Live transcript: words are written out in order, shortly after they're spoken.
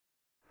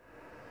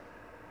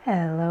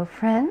Hello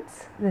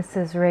friends, this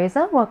is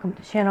Reza. Welcome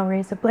to channel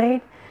Reza Blade,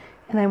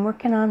 and I'm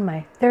working on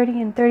my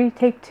 30 and 30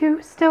 take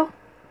 2 still.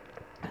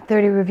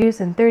 30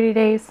 reviews in 30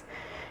 days.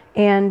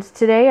 And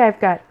today I've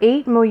got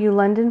 8 Moyou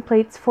London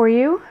plates for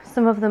you.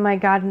 Some of them I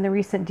got in the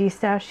recent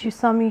D-Stash you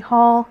saw me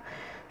haul.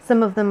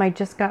 Some of them I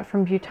just got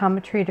from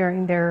Beautometry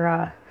during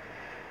their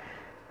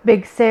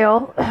big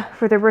sale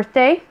for their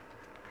birthday.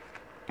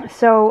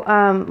 So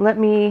let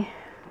me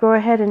go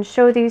ahead and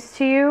show these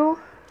to you.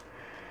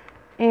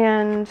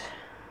 And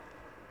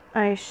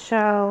I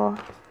shall,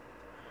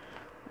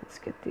 let's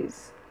get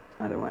these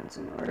other ones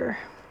in order.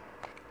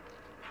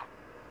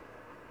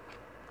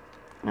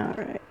 All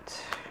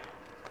right.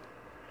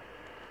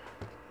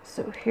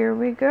 So here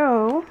we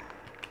go.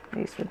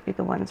 These would be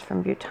the ones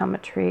from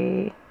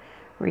Beautometry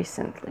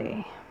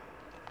recently.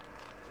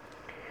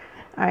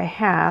 I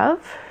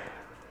have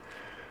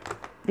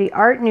the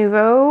Art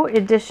Nouveau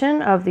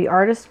edition of the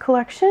Artist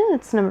Collection.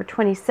 It's number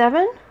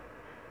 27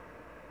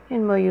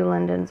 in Moyou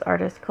London's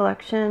Artist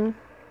Collection.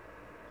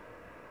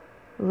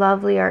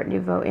 Lovely Art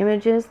Nouveau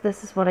images.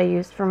 This is what I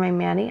used for my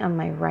mani on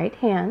my right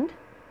hand.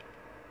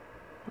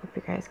 Hope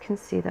you guys can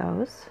see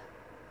those.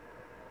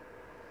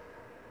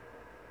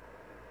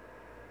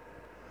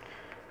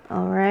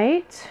 All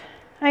right,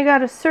 I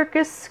got a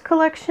Circus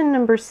collection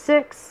number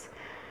 6.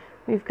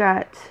 We've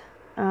got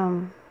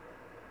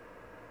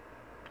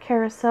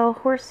carousel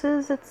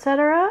horses,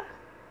 etc.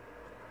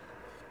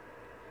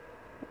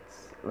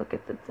 Let's look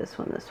at this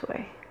one this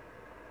way.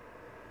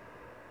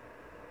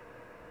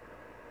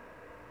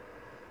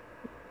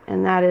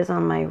 And that is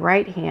on my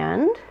right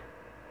hand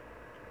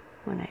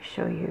when I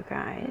show you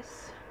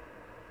guys.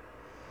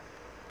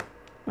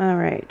 All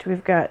right,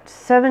 we've got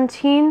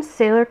 17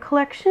 Sailor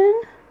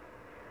collection.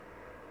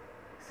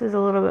 This is a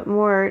little bit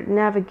more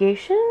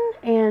navigation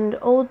and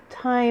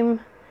old-time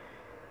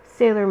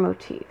sailor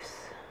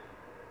motifs.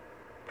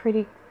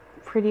 Pretty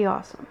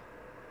awesome.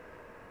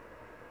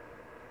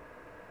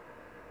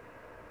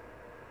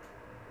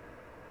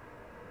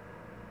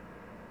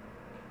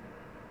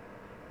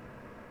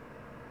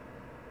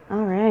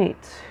 All right.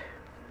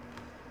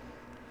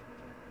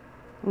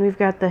 We've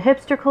got the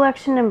Hipster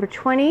collection number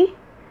 20.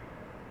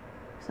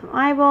 Some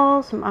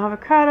eyeballs, some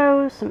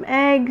avocados, some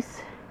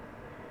eggs.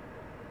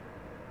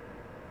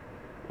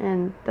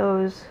 And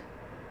those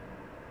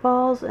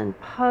balls and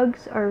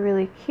pugs are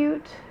really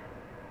cute.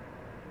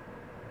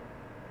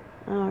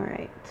 All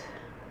right.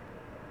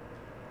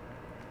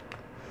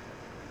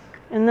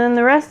 And then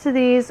the rest of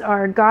these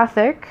are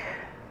Gothic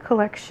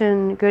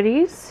collection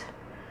goodies.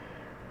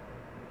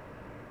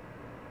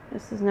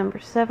 This is number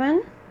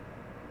 7.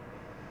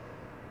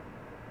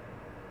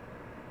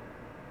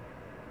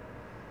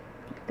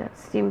 That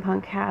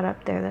steampunk hat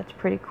up there, that's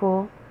pretty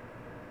cool.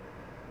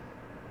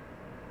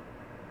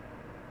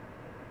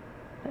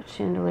 That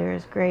chandelier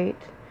is great.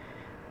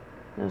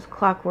 Those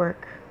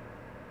clockwork.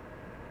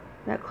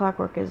 That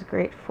clockwork is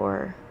great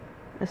for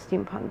a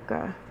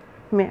steampunk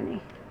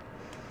mani.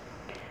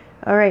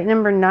 All right,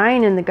 number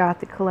 9 in the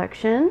Gothic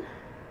collection.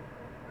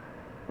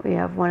 We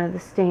have one of the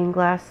stained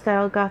glass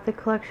style Gothic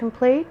collection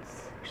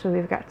plates. Actually,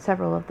 we've got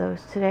several of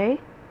those today.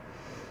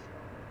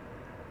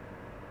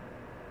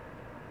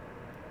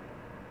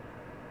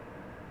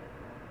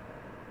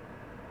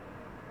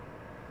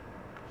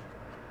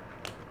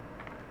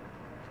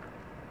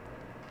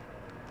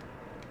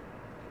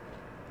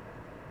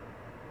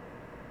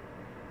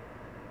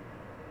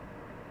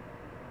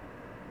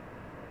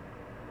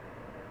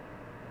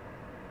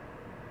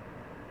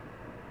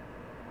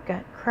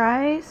 Got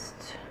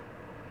Christ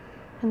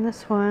in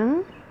this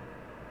one.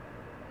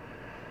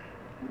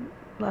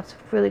 Lots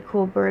of really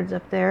cool birds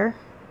up there.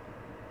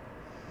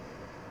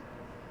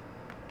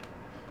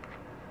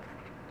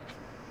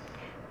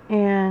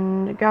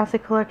 And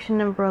Gothic collection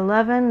number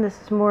 11.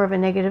 This is more of a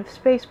negative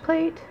space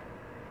plate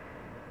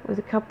with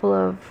a couple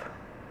of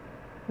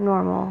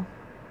normal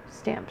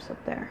stamps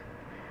up there.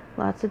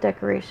 Lots of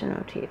decoration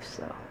motifs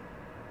though.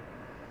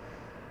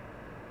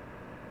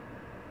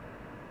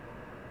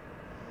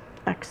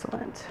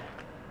 Excellent.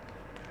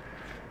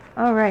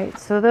 All right,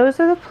 so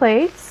those are the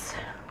plates.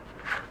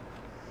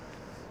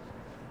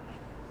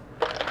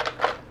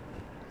 Let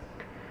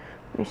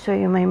me show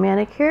you my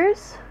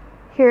manicures.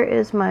 Here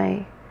is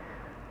my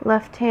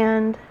left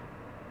hand.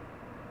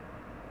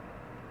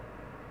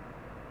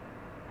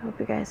 I hope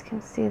you guys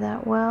can see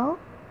that well.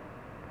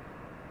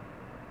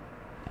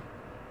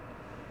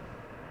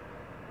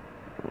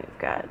 We've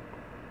got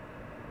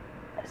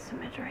this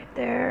image right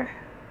there.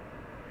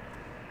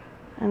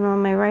 And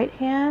on my right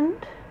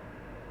hand,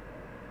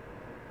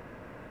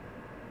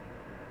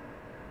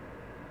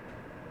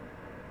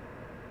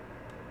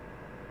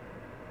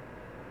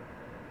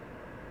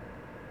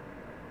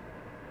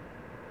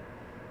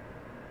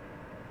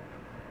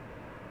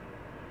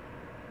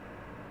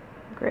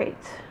 great.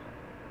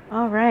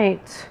 All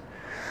right.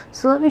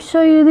 So let me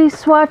show you these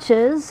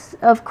swatches.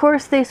 Of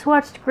course, they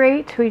swatched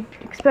great. We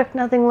expect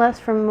nothing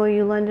less from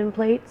Moyou London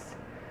plates.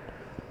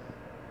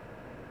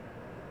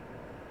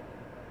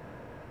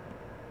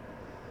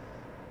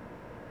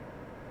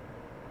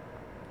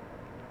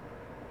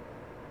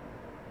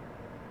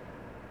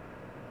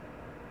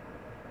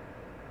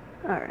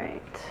 All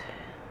right,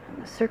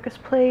 and the Circus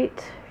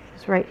plate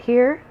is right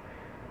here,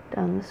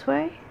 down this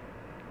way.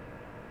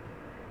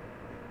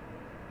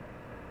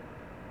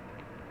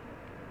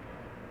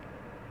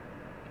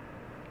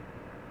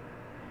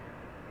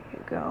 There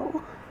you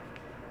go.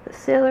 The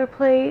sailor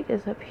plate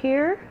is up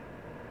here.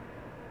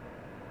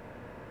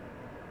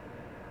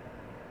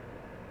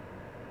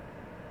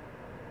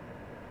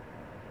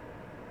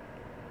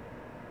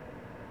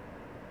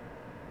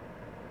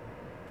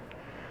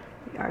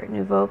 The Art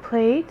Nouveau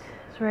plate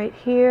is right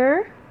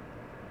here.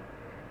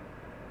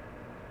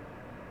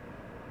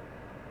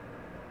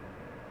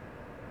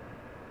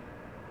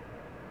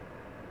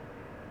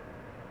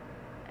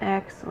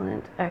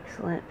 Excellent,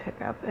 excellent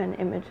pickup and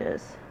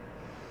images.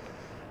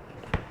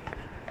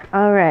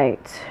 All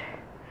right,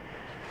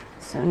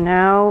 so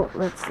now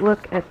let's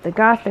look at the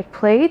Gothic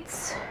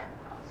plates.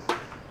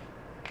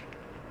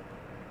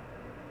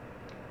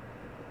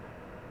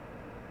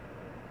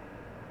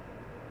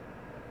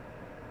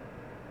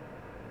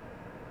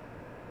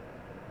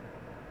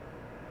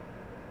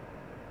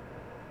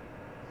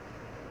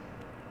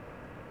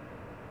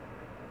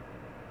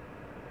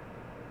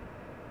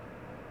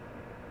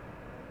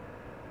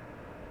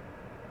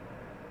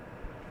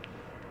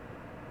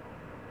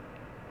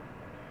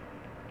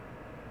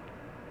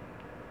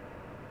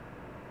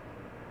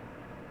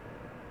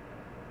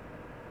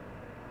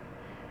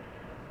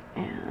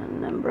 And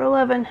number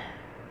 11.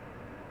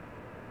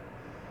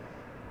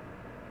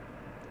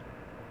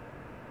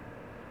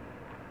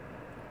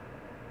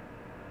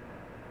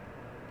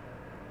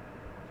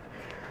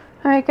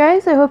 Alright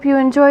guys, I hope you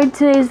enjoyed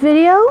today's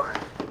video.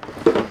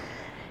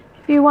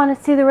 If you want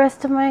to see the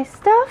rest of my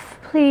stuff,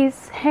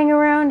 please hang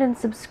around and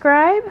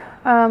subscribe.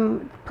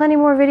 Plenty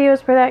more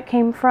videos where that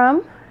came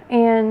from.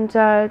 And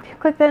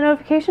click that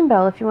notification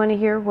bell if you want to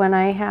hear when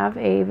I have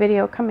a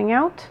video coming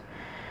out.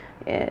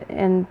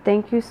 And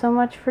thank you so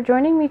much for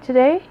joining me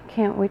today.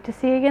 Can't wait to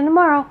see you again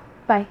tomorrow.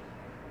 Bye.